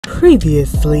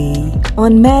Previously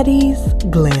on Mattie's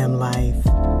Glam Life.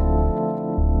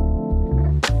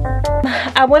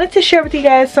 I wanted to share with you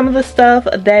guys some of the stuff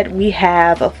that we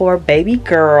have for baby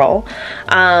girl.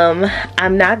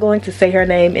 I'm not going to say her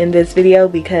name in this video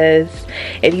because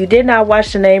if you did not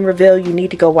watch the name reveal, you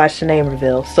need to go watch the name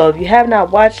reveal. So if you have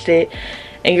not watched it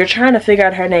and you're trying to figure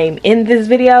out her name in this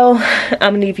video, I'm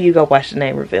gonna need for you to go watch the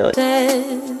name reveal.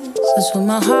 That's what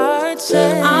my heart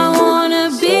says. I wanna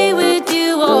be with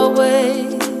you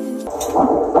always.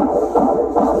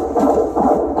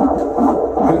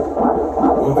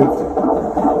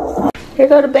 Here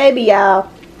go the baby, y'all.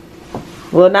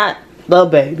 Well, not the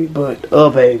baby, but a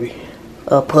baby.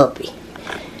 A puppy.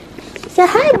 So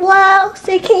hi, wow.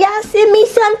 Say, can y'all send me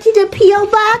some to the P.O.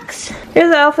 box?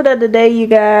 Here's the outfit of the day, you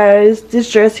guys.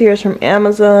 This dress here is from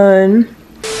Amazon.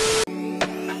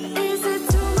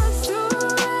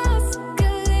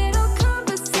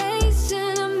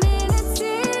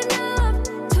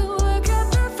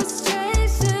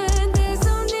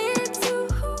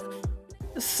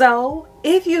 So,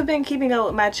 if you've been keeping up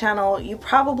with my channel, you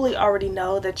probably already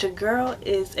know that your girl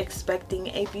is expecting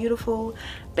a beautiful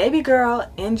baby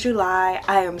girl in July.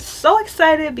 I am so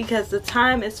excited because the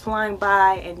time is flying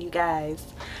by, and you guys,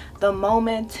 the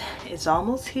moment is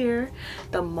almost here.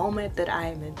 The moment that I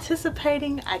am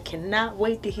anticipating. I cannot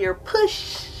wait to hear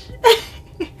push.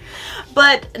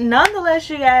 But nonetheless,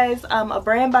 you guys, a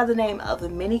brand by the name of the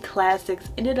Mini Classics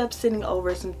ended up sending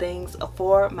over some things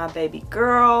for my baby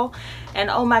girl, and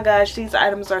oh my gosh, these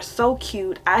items are so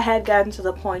cute. I had gotten to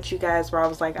the point, you guys, where I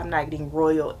was like, I'm not getting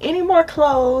Royal any more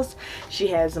clothes. She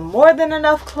has more than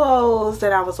enough clothes,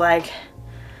 and I was like,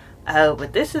 oh,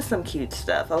 but this is some cute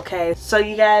stuff. Okay, so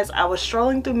you guys, I was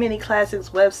strolling through Mini Classics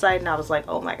website and I was like,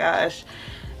 oh my gosh,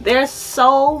 there's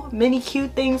so many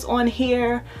cute things on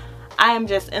here. I am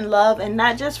just in love, and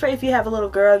not just for if you have a little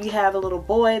girl, if you have a little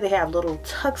boy, they have little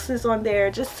tuxes on there,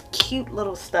 just cute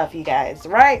little stuff, you guys,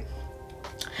 right?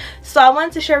 So I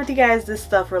wanted to share with you guys this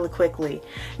stuff really quickly.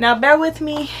 Now bear with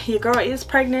me, your girl is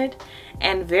pregnant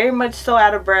and very much so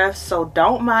out of breath, so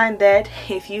don't mind that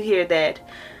if you hear that.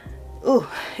 Ooh,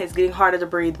 it's getting harder to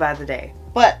breathe by the day.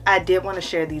 But I did want to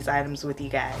share these items with you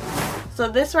guys. So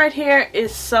this right here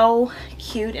is so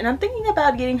cute, and I'm thinking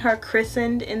about getting her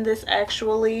christened in this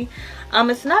actually.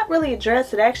 It's not really a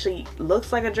dress. It actually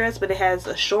looks like a dress, but it has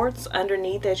shorts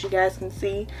underneath, as you guys can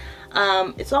see.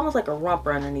 It's almost like a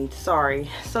romper underneath, sorry.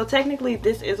 So technically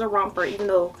this is a romper, even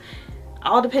though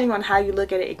all depending on how you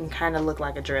look at it, it can kind of look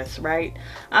like a dress, right?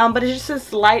 But it's just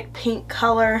this light pink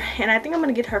color, and I think I'm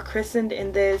gonna get her christened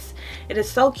in this. It is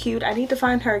so cute. I need to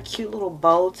find her a cute little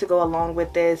bow to go along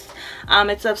with this.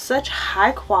 It's of such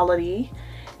high quality,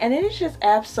 and it is just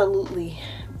absolutely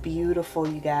beautiful,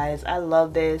 you guys. I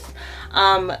love this.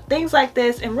 Things like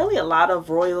this, and really a lot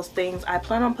of Royals things, I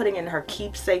plan on putting in her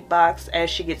keepsake box as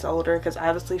she gets older, because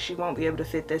obviously she won't be able to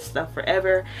fit this stuff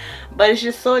forever. But it's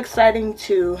just so exciting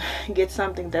to get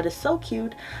something that is so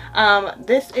cute.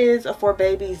 This is for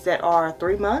babies that are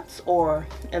 3 months, or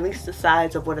at least the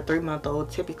size of what a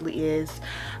 3-month-old typically is.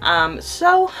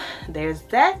 So there's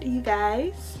that, you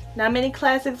guys. Now Mini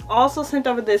Classics also sent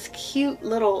over this cute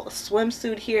little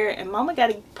swimsuit here, and mama got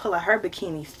to pull out her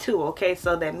bikinis too, okay,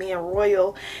 so that me and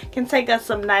Royal can take us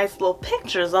some nice little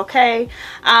pictures, okay?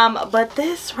 But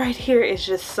this right here is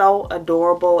just so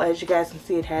adorable. As you guys can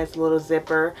see, it has a little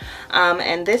zipper,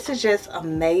 and this is just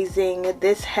amazing.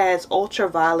 This has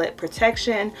ultraviolet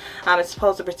protection. It's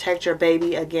supposed to protect your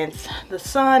baby against the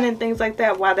sun and things like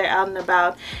that while they're out and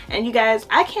about. And you guys,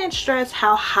 I can't stress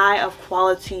how high of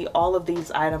quality all of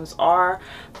these items are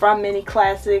from Mini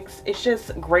Classics. It's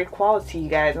just great quality, you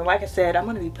guys. And like I said, I'm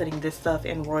going to be putting this stuff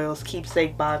in Royal's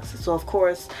keepsake box. So of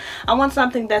course, I want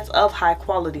something that's of high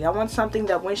quality. I want something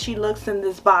that when she looks in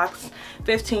this box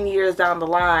 15 years down the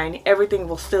line, everything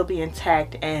will still be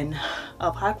intact and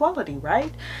of high quality,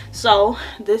 right? So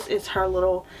this is her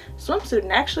little swimsuit,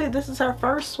 and actually this is her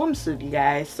first swimsuit, you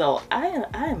guys. So I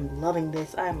am loving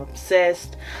this. I am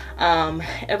obsessed.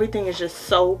 Everything is just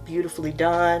so beautifully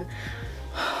done.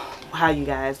 Wow, you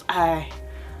guys, I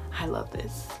love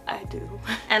this. I do.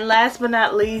 And last but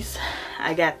not least,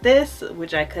 I got this,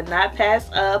 which I could not pass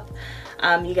up.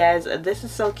 You guys, this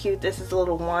is so cute. This is a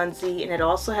little onesie, and it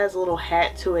also has a little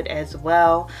hat to it as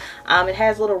well. It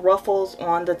has little ruffles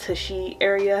on the tushy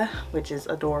area, which is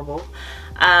adorable,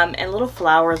 and little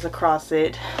flowers across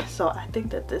it. So I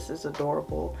think that this is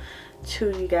adorable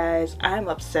too, you guys. I'm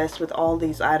obsessed with all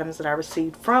these items that I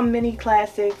received from Mini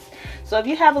Classics. So if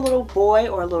you have a little boy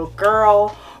or a little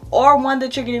girl, or one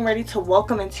that you're getting ready to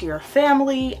welcome into your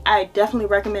family, I definitely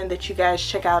recommend that you guys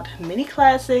check out Mini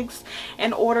Classics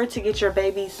in order to get your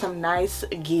baby some nice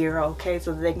gear, okay,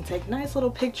 so that they can take nice little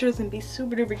pictures and be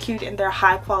super duper cute in their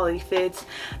high quality fits.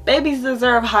 Babies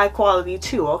deserve high quality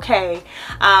too, okay?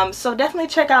 So definitely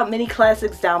check out Mini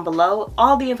Classics down below.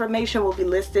 All the information will be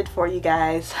listed for you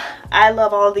guys. I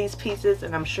love all these pieces,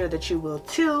 and I'm sure that you will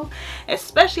too,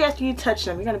 especially after you touch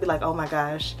them. You're gonna be like, oh my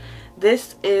gosh,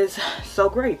 this is so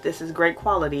great. This is great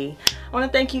quality. I want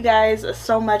to thank you guys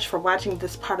so much for watching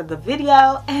this part of the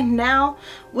video, and now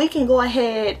we can go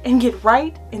ahead and get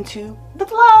right into the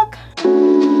vlog.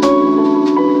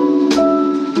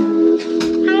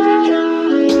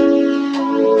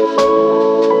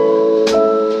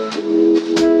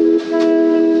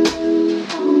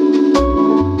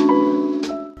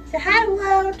 Say hi,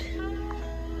 world.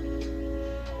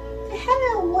 Say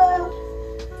hello, world.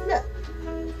 Look.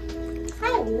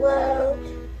 Hi, world.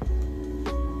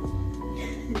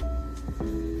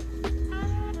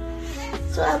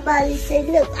 So everybody say,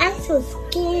 look, I'm so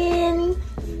skinny.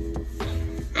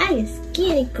 I'm a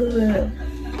skinny girl.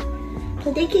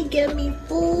 So they can give me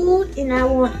food and I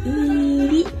want to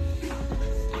eat it.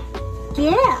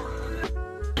 Yeah.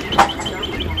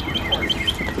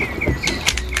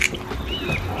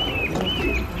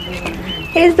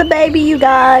 Here's the baby, you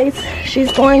guys.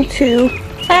 She's going to,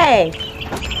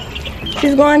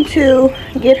 she's going to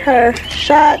get her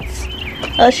shots.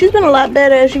 She's been a lot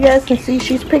better, as you guys can see.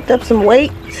 She's picked up some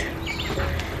weight.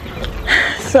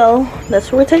 So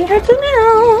that's where we're taking her to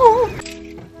now.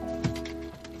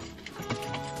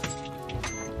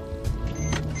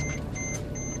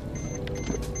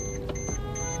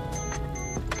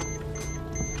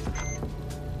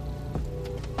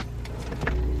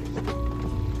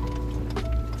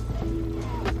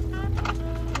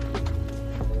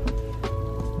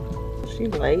 She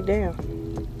laid down.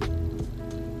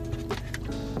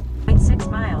 6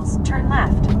 miles, turn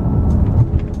left.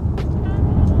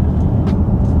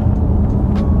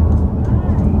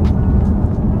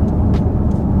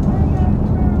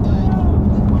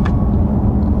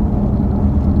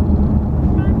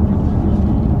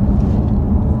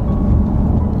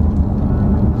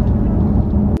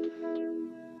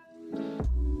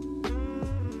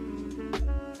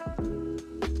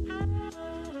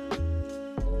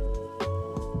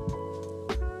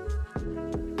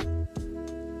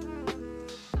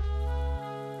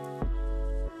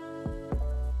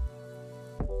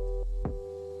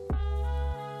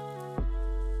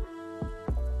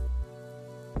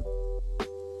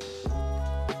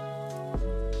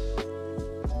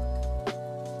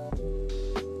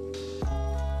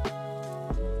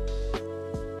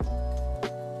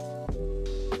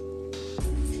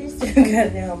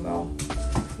 Goddamn no.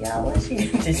 Y'all, why she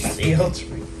get this shell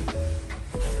tree?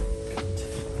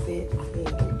 Fit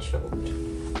and choked.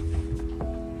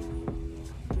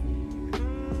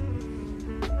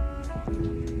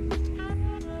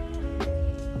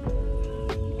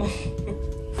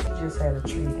 She just had a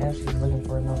treat, now she's looking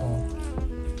for another one.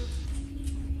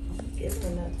 Give her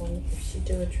another one if she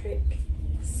do a trick.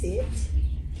 Sit,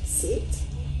 sit,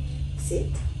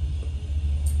 sit,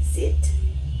 sit.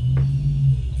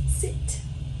 Sit.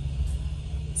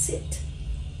 Sit.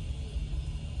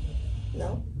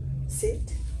 No.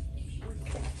 Sit.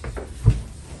 Okay.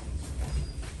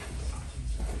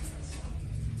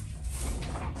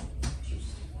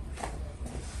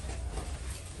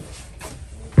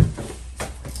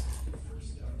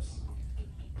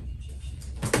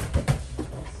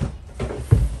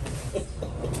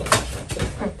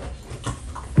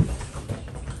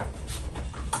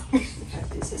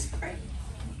 This is great.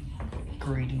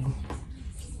 Greedy.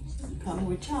 Coming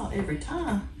with y'all every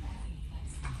time.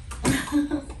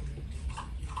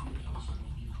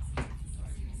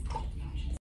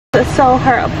 So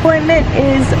her appointment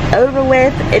is over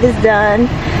with. It is done.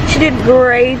 She did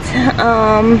great.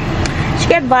 She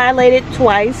got violated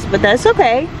twice, but that's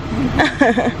okay.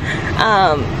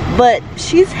 But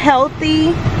she's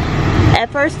healthy. At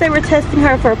first they were testing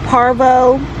her for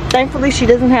parvo. Thankfully she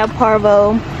doesn't have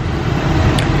parvo.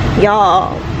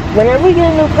 Y'all, whenever we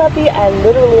get a new puppy, I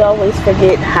literally always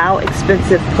forget how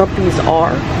expensive puppies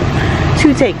are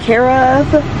to take care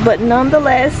of. But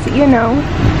nonetheless, you know,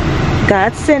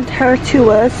 God sent her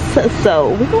to us,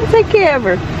 so we're gonna take care of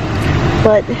her.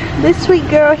 But this sweet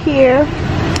girl here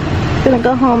is gonna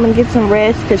go home and get some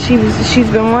rest because she's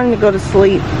been wanting to go to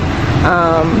sleep.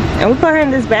 And we put her in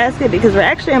this basket because we're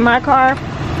actually in my car,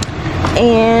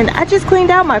 and I just cleaned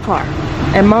out my car.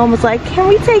 And Mom was like, "Can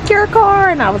we take your car?"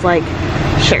 And I was like,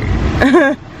 "Sure."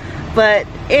 But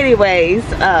anyways,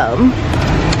 yeah,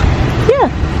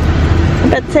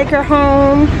 But take her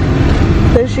home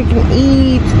so she can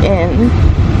eat and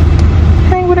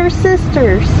hang with her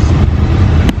sisters.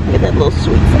 Look at that little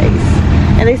sweet face.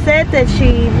 And they said that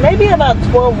she maybe about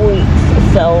 12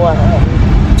 weeks. So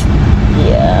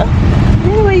yeah.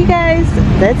 Anyway, you guys,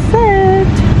 that's it.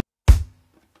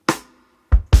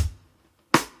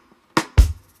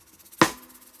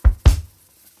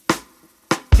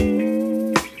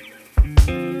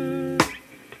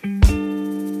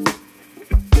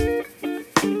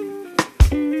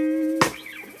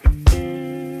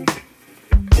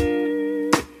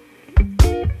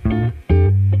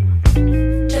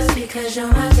 You're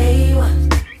my day one,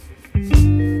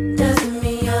 doesn't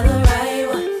mean you're the right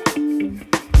one.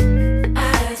 I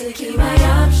had to keep my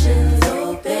options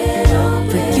open.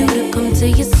 For you to come to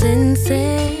your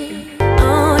senses.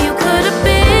 Oh, you could have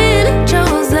been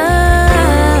chosen.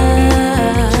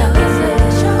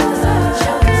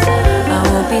 I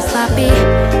won't be sloppy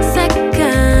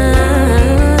seconds.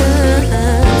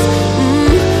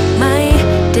 My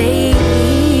day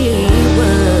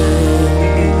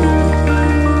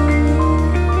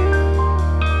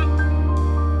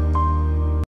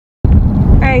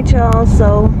y'all,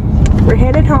 so we're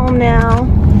headed home now.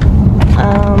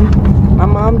 My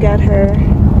mom got her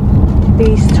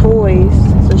these toys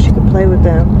so she could play with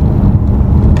them.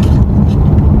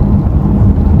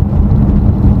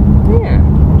 Yeah.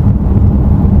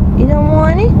 You don't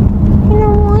want it? You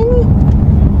don't want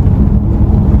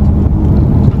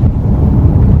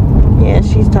it? Yeah,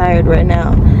 she's tired right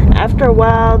now. After a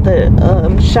while, the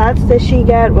shots that she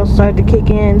got will start to kick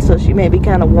in, so she may be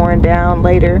kind of worn down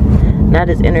later. Not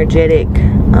as energetic.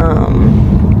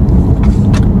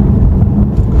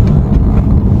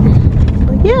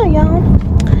 But yeah, y'all,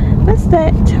 that's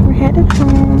that. We're headed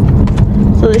home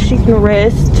so that she can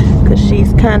rest, because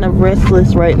she's kind of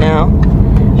restless right now.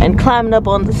 And climbing up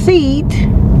on the seat.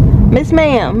 Miss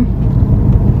Ma'am,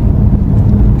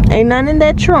 ain't none in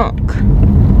that trunk.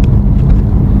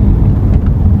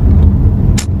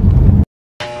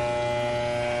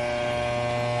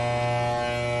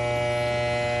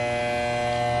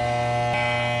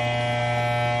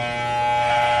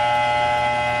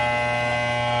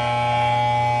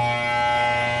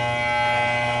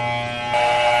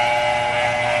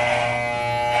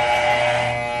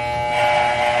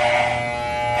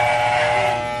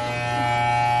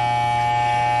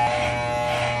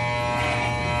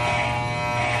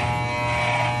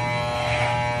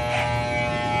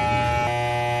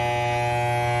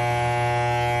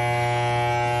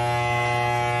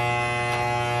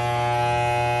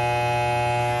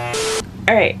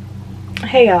 Alright,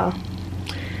 hey y'all,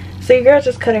 so your girl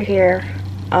just cut her hair.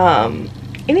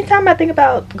 Anytime I think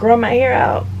about growing my hair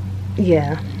out,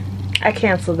 yeah, I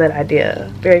cancel that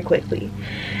idea very quickly,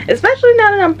 especially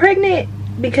now that I'm pregnant,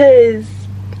 because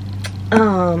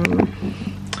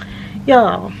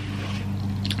y'all,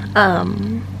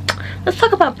 let's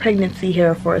talk about pregnancy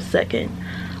hair for a second.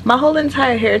 My whole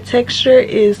entire hair texture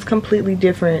is completely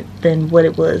different than what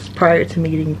it was prior to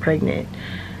me getting pregnant.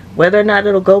 Whether or not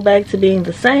it'll go back to being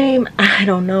the same, I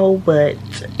don't know, but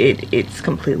it's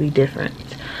completely different.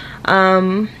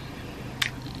 I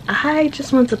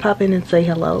just want to pop in and say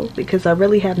hello, because I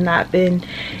really have not been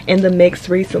in the mix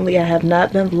recently. I have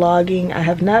not been vlogging. I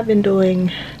have not been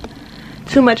doing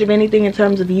too much of anything in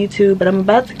terms of YouTube, but I'm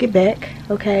about to get back,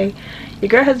 okay? Your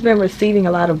girl has been receiving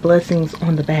a lot of blessings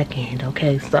on the back end,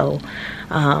 okay? So,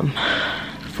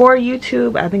 for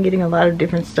YouTube, I've been getting a lot of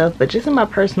different stuff, but just in my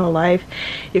personal life,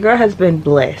 your girl has been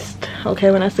blessed, okay?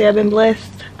 When I say I've been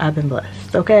blessed,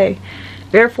 okay?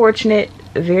 Very fortunate,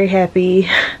 very happy,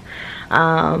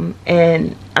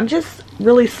 and I'm just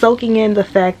really soaking in the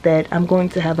fact that I'm going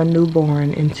to have a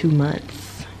newborn in 2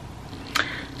 months.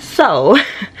 So,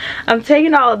 I'm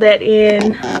taking all of that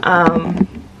in, and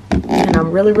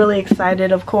I'm really, really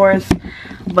excited, of course,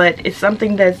 but it's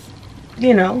something that's,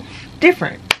 you know,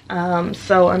 different.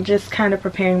 So I'm just kind of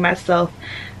preparing myself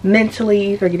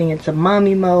mentally for getting into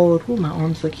mommy mode. Ooh, my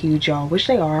arms look huge, y'all. Wish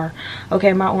they are.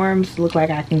 Okay, my arms look like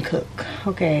I can cook.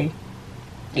 Okay,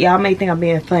 y'all may think I'm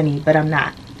being funny, but I'm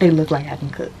not. They look like I can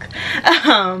cook.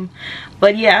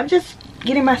 But yeah, I'm just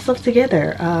getting myself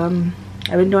together. I've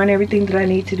been doing everything that I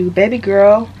need to do. Baby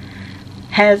girl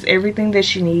has everything that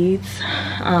she needs,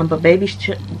 but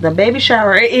the baby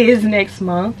shower is next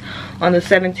month on the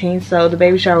 17th, so the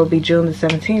baby shower will be June the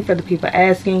 17th for the people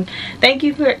asking. Thank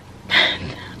you for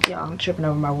y'all, I'm tripping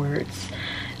over my words.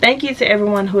 Thank you to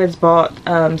everyone who has bought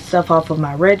stuff off of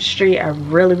my registry. I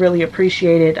really, really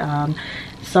appreciate it.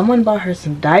 someone bought her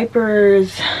some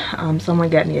diapers. Someone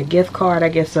got me a gift card, I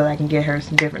guess, so I can get her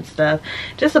some different stuff,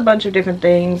 just a bunch of different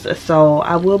things. So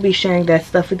I will be sharing that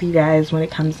stuff with you guys when it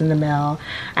comes in the mail.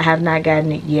 I have not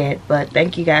gotten it yet, but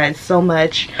thank you guys so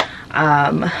much.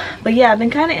 But yeah, I've been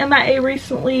kind of MIA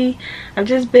recently. I've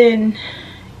just been,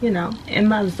 you know, in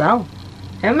my zone,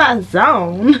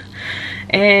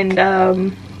 and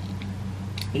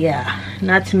yeah,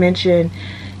 not to mention,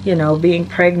 you know, being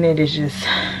pregnant is just,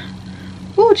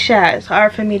 woo, child, it's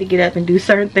hard for me to get up and do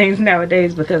certain things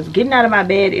nowadays, because getting out of my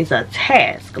bed is a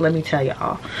task, let me tell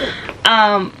y'all.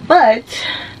 But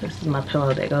this is my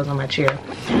pillow that goes on my chair.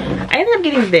 I ended up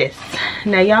getting this.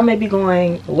 Now y'all may be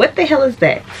going, what the hell is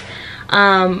that?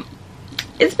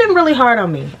 It's been really hard on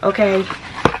me, okay?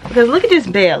 Because look at this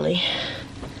belly.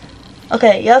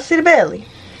 Okay, y'all see the belly?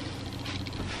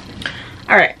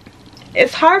 Alright.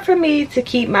 It's hard for me to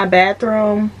keep my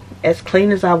bathroom as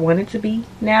clean as I want it to be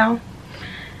now,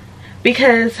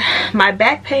 because my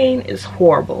back pain is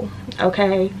horrible,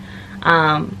 okay?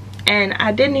 And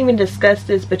I didn't even discuss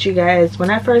this, but you guys, when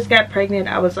I first got pregnant,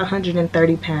 I was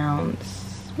 130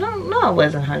 pounds. No, I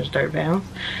wasn't 130 pounds.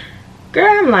 Girl,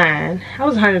 I'm lying. I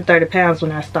was 130 pounds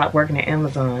when I stopped working at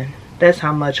Amazon. That's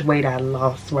how much weight I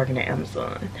lost working at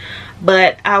Amazon.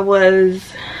 But I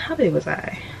was, how big was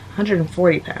I?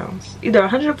 140 pounds. Either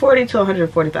 140 to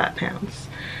 145 pounds.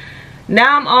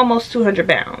 Now I'm almost 200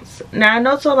 pounds. Now I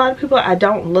know to a lot of people I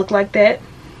don't look like that,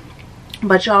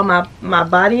 but y'all, my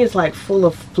body is like full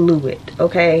of fluid,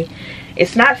 okay?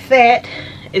 It's not fat,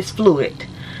 it's fluid.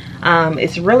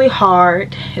 It's really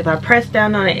hard. If I press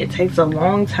down on it, it takes a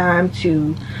long time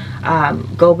to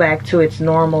go back to its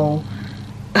normal,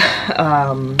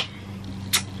 I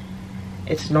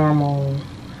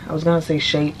was gonna say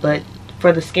shape, but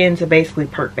for the skin to basically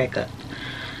perk back up.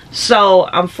 So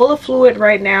I'm full of fluid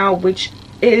right now, which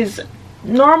is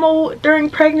normal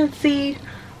during pregnancy,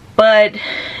 but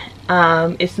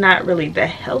it's not really the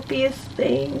healthiest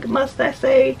thing, must I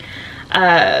say.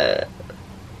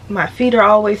 My feet are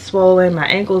always swollen, my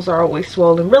ankles are always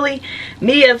swollen. Really,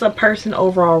 me as a person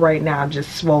overall right now, I'm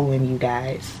just swollen, you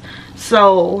guys.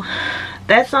 So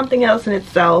that's something else in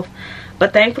itself.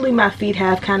 But thankfully my feet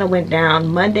have kind of went down.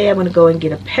 Monday I'm going to go and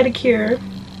get a pedicure.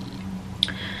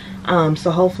 So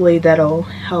hopefully that'll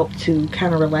help to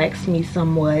kind of relax me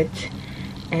somewhat.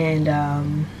 And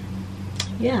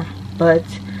yeah, but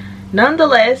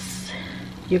nonetheless,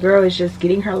 your girl is just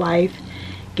getting her life,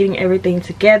 getting everything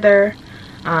together.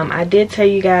 I did tell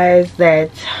you guys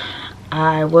that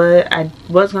I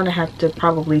was going to have to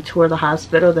probably tour the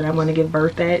hospital that I'm going to give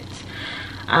birth at.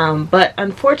 But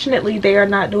unfortunately they are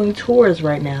not doing tours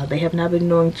right now. They have not been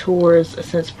doing tours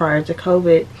since prior to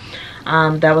COVID.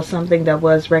 That was something that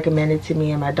was recommended to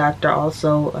me, and my doctor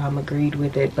also agreed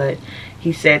with it, but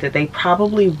he said that they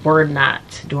probably were not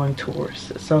doing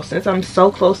tours. So since I'm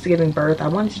so close to giving birth, I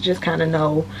wanted to just kind of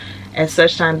know at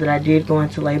such time that I did go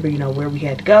into labor, you know, where we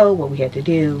had to go, what we had to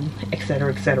do,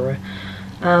 etc, etc.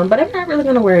 But I'm not really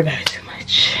going to worry about it too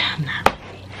much. I'm not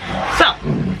really. So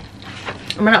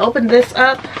I'm gonna open this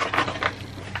up,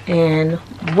 and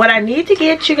what I need to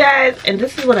get, you guys, and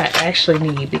this is what I actually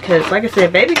need, because like I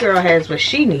said, baby girl has what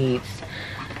she needs,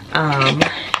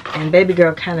 and baby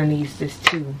girl kind of needs this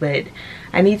too, but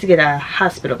I need to get a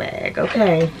hospital bag,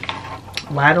 okay?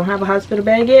 Why I don't have a hospital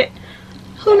bag yet,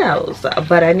 who knows,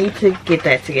 but I need to get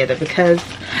that together, because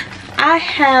I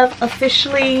have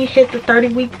officially hit the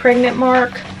 30-week pregnant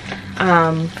mark.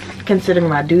 Considering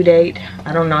my due date.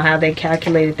 I don't know how they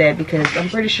calculated that, because I'm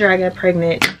pretty sure I got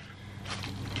pregnant.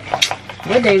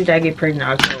 What day did I get pregnant?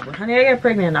 October. Honey, I got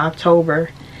pregnant in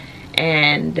October.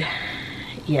 And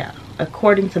yeah,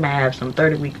 according to my apps, I'm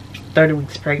 30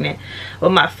 weeks pregnant.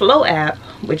 But my Flow app,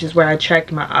 which is where I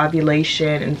tracked my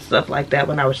ovulation and stuff like that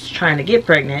when I was trying to get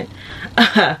pregnant,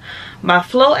 my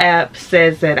Flow app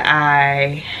says that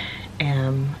I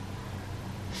am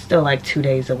still like 2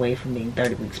 days away from being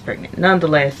 30 weeks pregnant.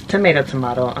 Nonetheless,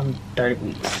 tomato, I'm 30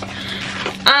 weeks.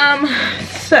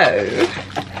 So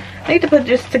I need to put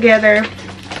this together.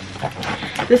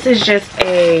 This is just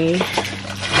a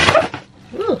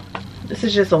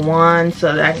wand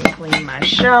so that I can clean my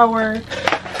shower.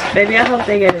 Baby, I hope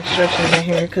they get instructions in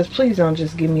here, because please don't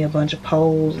just give me a bunch of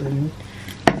poles and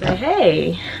say,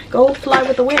 hey, go fly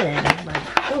with the wind.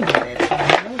 Like, don't do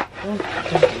that. Don't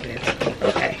do that.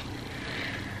 Okay.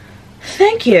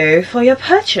 Thank you for your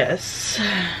purchase.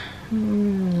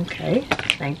 Okay,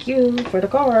 thank you for the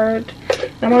card.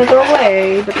 I'm gonna go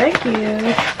away, but thank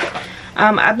you.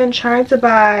 I've been trying to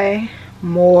buy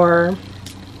more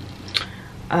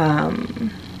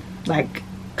like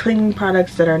cleaning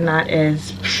products that are not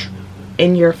as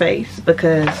in your face,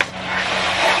 because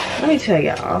let me tell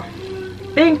y'all,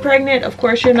 being pregnant, of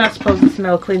course you're not supposed to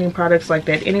smell cleaning products like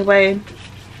that anyway.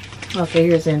 Okay,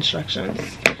 here's the instructions.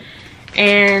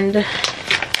 And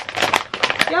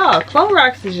y'all,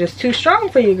 Clorox is just too strong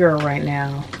for your girl right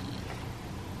now.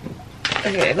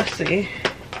 Okay, let's see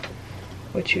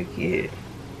what you get.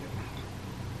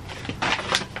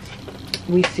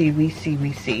 We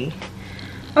see.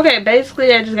 Okay,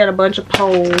 basically I just got a bunch of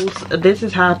polls. This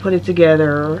is how I put it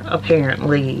together,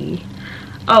 apparently.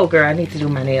 Oh girl, I need to do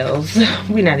my nails.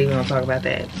 We're not even gonna talk about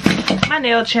that. My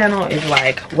nail channel is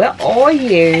like, well, oh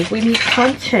yeah, we need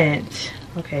content.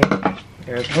 Okay,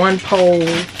 there's one poll.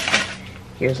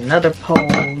 Here's another poll.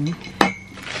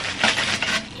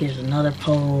 Here's another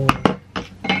poll.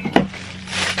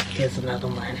 Here's another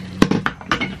one.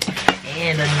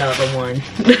 And another one.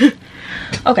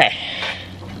 Okay.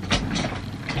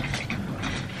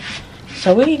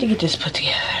 So we need to get this put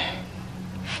together.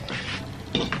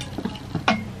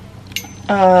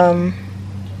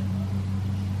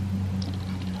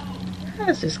 How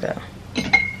does this go?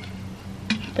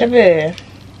 Baby.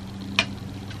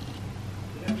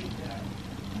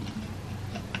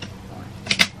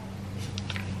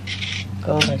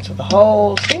 Goes into the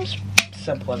hole. Seems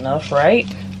simple enough, right?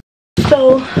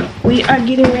 So we are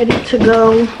getting ready to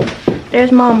go.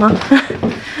 There's mama.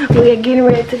 We are getting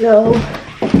ready to go.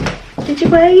 Did you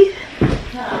bathe?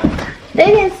 No. They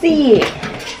didn't see it.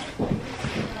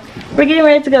 We're getting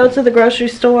ready to go to the grocery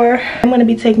store. I'm going to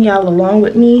be taking y'all along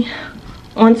with me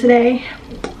on today.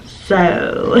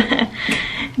 So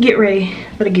get ready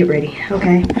for the get ready,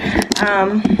 okay?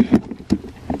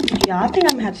 Y'all, I think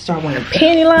I'm gonna have to start wearing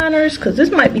panty liners because this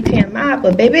might be TMI,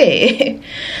 but baby,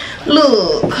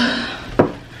 look.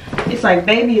 It's like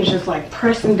baby is just like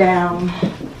pressing down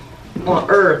on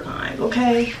everything,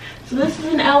 okay? So this is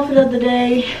an outfit of the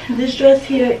day. This dress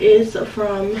here is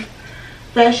from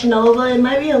Fashion Nova. It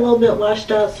might be a little bit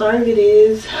washed out, sorry if it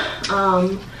is.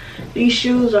 These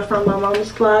shoes are from my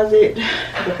mama's closet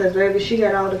because baby, she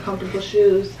got all the comfortable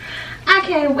shoes. I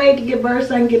can't wait to get birth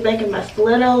so I can get back in my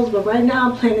stilettos, but right now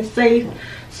I'm playing it safe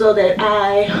so that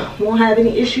I won't have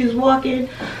any issues walking.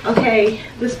 Okay,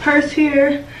 this purse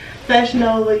here, Fashion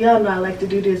Nova. Y'all know I like to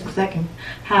do this because I can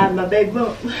hide my baby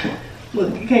bump.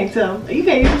 Look, you can't tell. You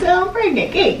can't even tell I'm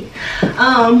pregnant, can you?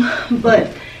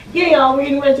 But yeah, y'all, we're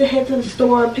getting ready to head to the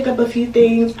store, pick up a few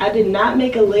things. I did not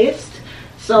make a list,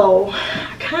 so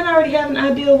I kind of already have an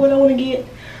idea of what I want to get.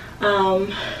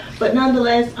 But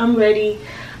nonetheless, I'm ready.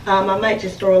 I might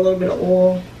just throw a little bit of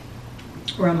oil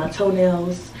around my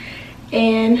toenails,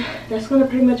 and that's gonna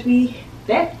pretty much be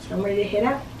that. I'm ready to head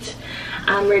out.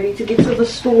 I'm ready to get to the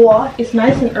store. It's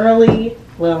nice and early.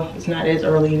 Well, it's not as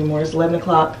early anymore. It's 11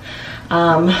 o'clock.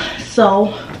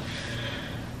 So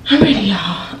I'm ready,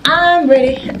 y'all. I'm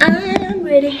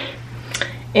ready.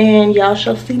 And y'all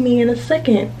shall see me in a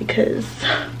second because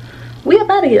we up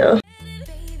out of here.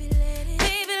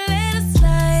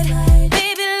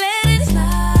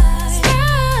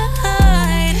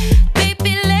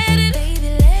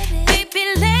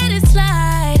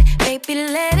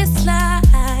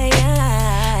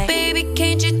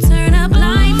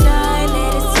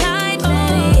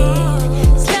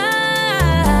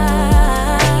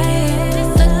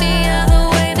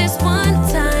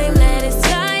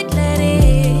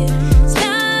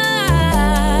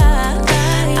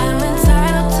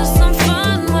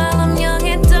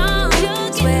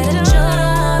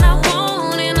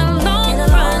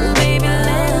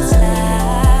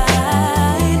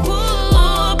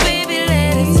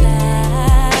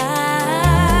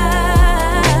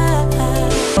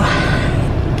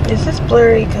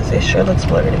 Blurry because it sure looks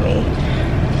blurry to me.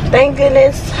 Thank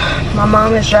goodness my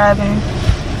mom is driving.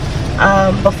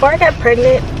 Before I got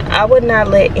pregnant, I would not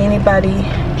let anybody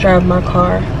drive my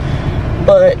car,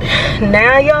 but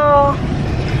now y'all,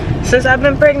 since I've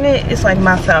been pregnant, it's like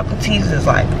my faculties is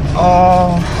like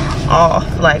all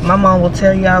off. Like my mom will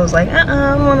tell you, I was like I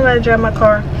don't want nobody to drive my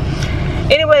car.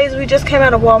 Anyways, we just came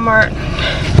out of Walmart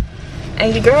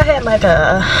and your girl had like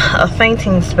a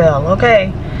fainting spell,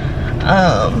 okay?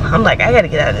 I'm like, I gotta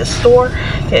get out of this store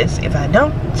because if I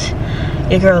don't,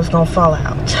 your girl's gonna fall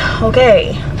out,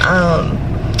 okay?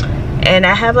 And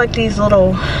I have like these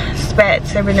little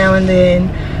spats every now and then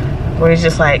where it's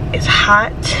just like, it's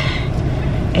hot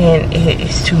and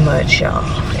it's too much, y'all.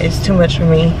 It's too much for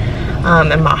me,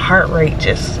 and my heart rate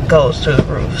just goes through the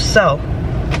roof. So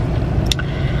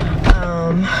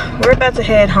we're about to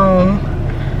head home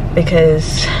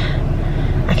because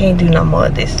I can't do no more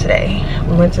of this today.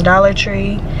 We went to Dollar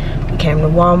Tree, we came to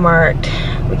Walmart,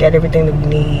 we got everything that we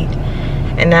need,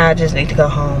 and now I just need to go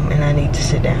home and I need to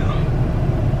sit down.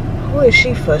 Who is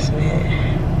she fussing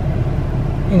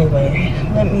at? Anyway,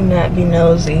 let me not be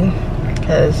nosy,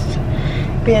 because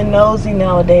being nosy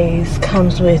nowadays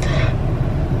comes with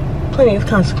plenty of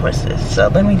consequences. So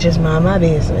let me just mind my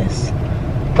business.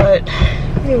 But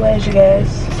anyways, you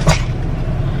guys,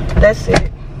 that's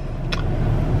it.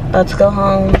 About to go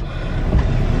home.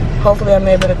 Hopefully I'm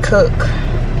able to cook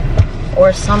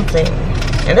or something.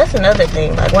 And that's another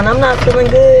thing, like when I'm not feeling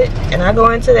good and I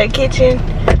go into that kitchen,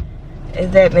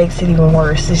 that makes it even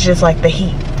worse. It's just like the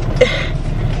heat.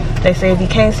 They say if you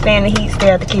can't stand the heat,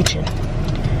 stay out the kitchen.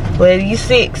 Well, if you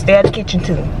sick, stay out the kitchen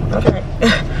too. Okay.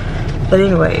 But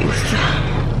anyways,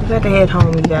 I'm about to head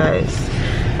home, you guys.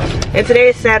 And today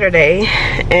is Saturday,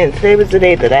 and today was the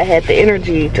day that I had the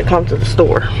energy to come to the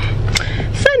store.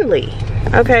 Suddenly,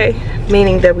 okay?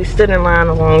 Meaning that we stood in line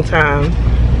a long time,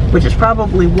 which is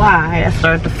probably why I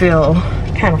started to feel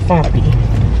kind of funky.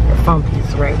 Or funky is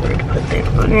the right word to put there,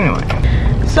 but anyway.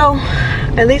 So,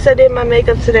 at least I did my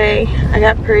makeup today. I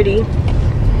got pretty.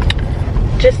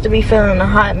 Just to be feeling a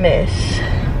hot mess.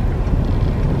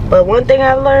 But one thing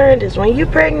I've learned is when you're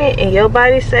pregnant and your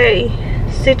body say,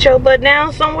 sit your butt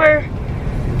down somewhere,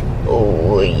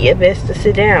 oh, you best to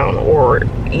sit down, or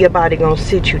your body gonna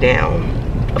sit you down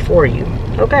for you,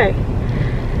 okay?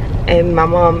 And my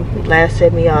mom laughs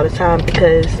at me all the time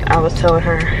because I was telling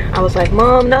her, I was like,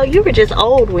 Mom, no, you were just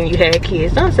old when you had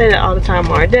kids. Don't say that all the time,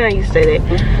 Mara. Then I used to say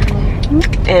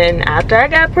that. And after I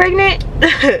got pregnant,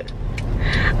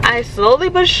 I slowly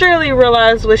but surely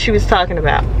realized what she was talking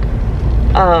about.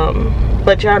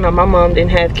 But y'all know my mom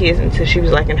didn't have kids until she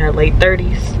was like in her late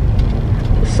 30s.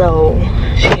 So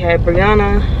she had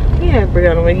Brianna. You had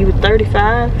Brianna when you were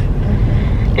 35.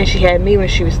 And she had me when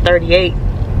she was 38.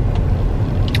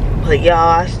 But y'all,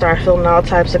 I started feeling all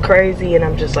types of crazy, and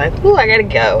I'm just like, ooh, I gotta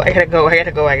go. I gotta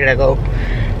go.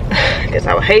 Because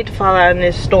I would hate to fall out in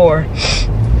this store.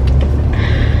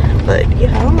 But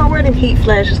yeah, I don't know where them heat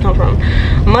flashes come from.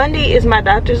 Monday is my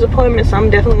doctor's appointment, so I'm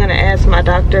definitely gonna ask my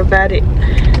doctor about it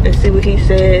and see what he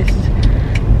says.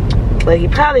 But he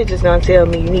probably just gonna tell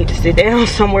me you need to sit down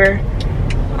somewhere.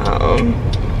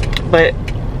 But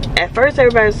at first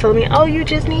everybody was telling me, oh, you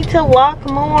just need to walk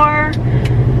more.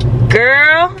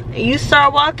 Girl, you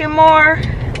start walking more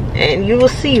and you will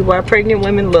see why pregnant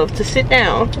women love to sit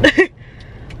down.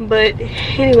 But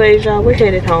anyways, y'all, we're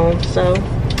headed home, so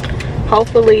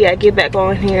hopefully I get back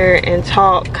on here and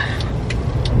talk,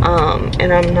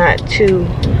 and I'm not too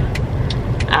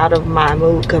out of my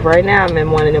mood, because right now I'm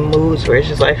in one of them moods where it's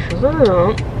just like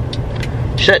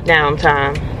shut down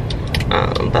time.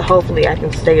 But hopefully I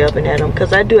can stay up and at them,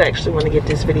 because I do actually want to get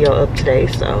this video up today,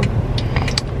 so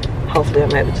hopefully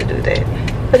I'm able to do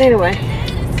that. But anyway,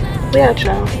 we out,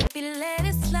 y'all.